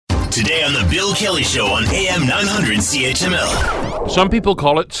Today on The Bill Kelly Show on AM 900 CHML. Some people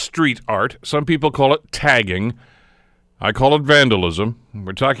call it street art. Some people call it tagging. I call it vandalism.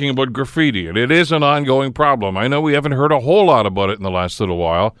 We're talking about graffiti, and it is an ongoing problem. I know we haven't heard a whole lot about it in the last little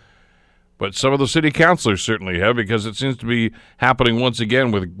while, but some of the city councilors certainly have, because it seems to be happening once again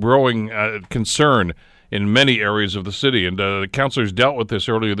with growing concern in many areas of the city. And the councilors dealt with this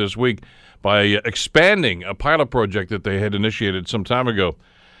earlier this week by expanding a pilot project that they had initiated some time ago.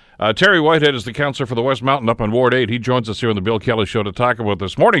 Terry Whitehead is the councillor for the West Mountain up on Ward 8. He joins us here on the Bill Kelly Show to talk about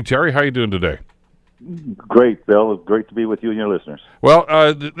this. Morning, Terry. How are you doing today? Great, Bill. Great to be with you and your listeners.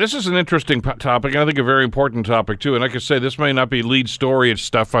 Well, this is an interesting topic, and I think a very important topic, too. And like I say, this may not be lead story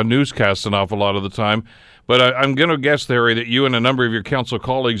stuff on newscasts an awful lot of the time, but I'm going to guess, Terry, that you and a number of your council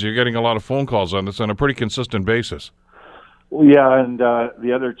colleagues are getting a lot of phone calls on this on a pretty consistent basis. Well, yeah, and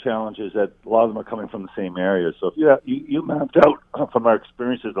the other challenge is that a lot of them are coming from the same area. So if you mapped out from our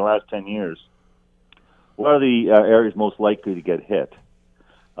experiences in the last 10 years, what are the areas most likely to get hit?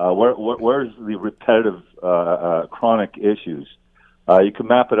 Where's the repetitive chronic issues? You can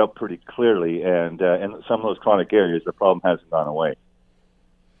map it up pretty clearly, and in some of those chronic areas, the problem hasn't gone away.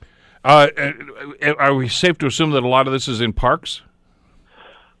 Are we safe to assume that a lot of this is in parks?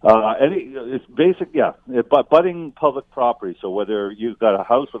 It's basic, yeah. But budding public property. So whether you've got a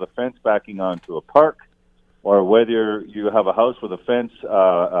house with a fence backing onto a park, or whether you have a house with a fence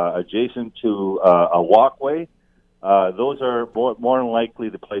adjacent to a walkway, those are more than likely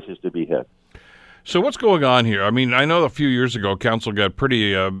the places to be hit. So what's going on here? I mean, I know a few years ago, council got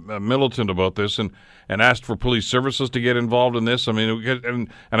pretty militant about this and asked for police services to get involved in this. I mean, and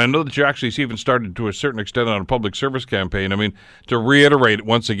I know that you actually even started to a certain extent on a public service campaign. I mean, to reiterate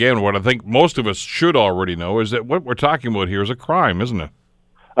once again, what I think most of us should already know is that what we're talking about here is a crime, isn't it?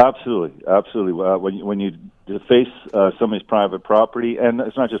 Absolutely, absolutely. When you deface somebody's private property, and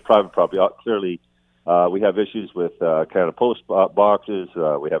it's not just private property, clearly. We have issues with Canada Post boxes.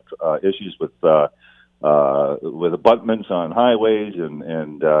 We have issues with abutments on highways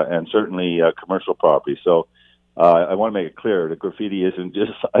and certainly commercial property. So I want to make it clear that graffiti isn't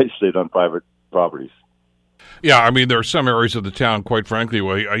just isolated on private properties. Yeah, I mean, there are some areas of the town, quite frankly,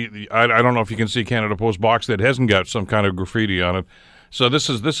 where I don't know if you can see Canada Post box that hasn't got some kind of graffiti on it. So this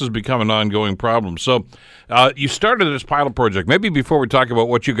has become an ongoing problem. So you started this pilot project. Maybe before we talk about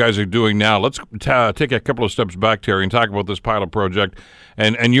what you guys are doing now, let's take a couple of steps back, Terry, and talk about this pilot project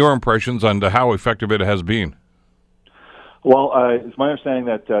and your impressions on how effective it has been. Well, it's my understanding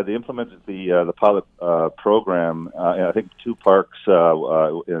that they implemented the pilot program. I think two parks,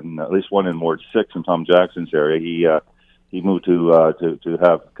 in at least one in Ward 6 in Tom Jackson's area. He moved to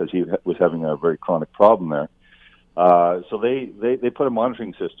have, because he was having a very chronic problem there. So they put a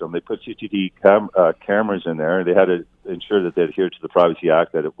monitoring system. They put CCTV cameras in there. They had to ensure that they adhered to the Privacy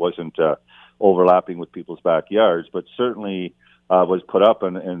Act, that it wasn't overlapping with people's backyards, but certainly was put up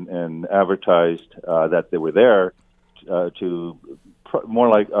and advertised that they were there to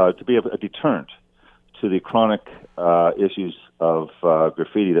be a deterrent to the chronic issues of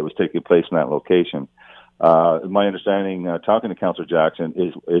graffiti that was taking place in that location. My understanding, talking to Councillor Jackson,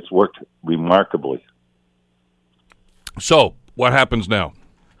 is it's worked remarkably. So, what happens now?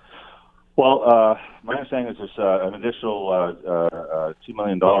 Well, my understanding is there's an additional $2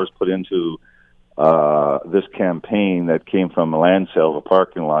 million put into this campaign that came from a land sale of a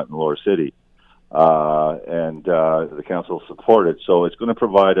parking lot in Lower City, and the council supported. So it's going to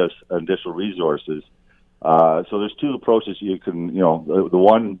provide us additional resources. So there's two approaches you can, the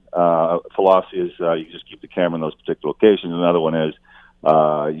one philosophy is you just keep the camera in those particular locations. Another one is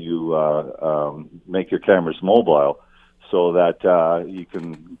you make your cameras mobile, so that you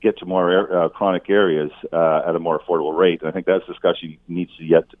can get to more chronic areas at a more affordable rate. And I think that discussion needs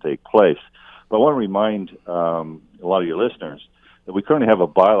yet to take place. But I want to remind a lot of your listeners that we currently have a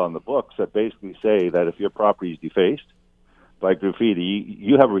bylaw on the books that basically say that if your property is defaced by graffiti,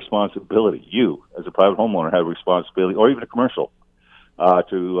 you have a responsibility. You, as a private homeowner, have a responsibility, or even a commercial,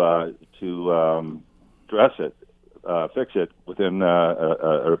 to address it. Fix it within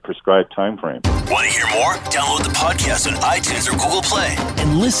a prescribed time frame. Want to hear more? Download the podcast on iTunes or Google Play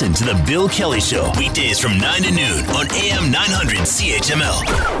and listen to The Bill Kelly Show weekdays from 9 to noon on AM 900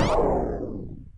 CHML.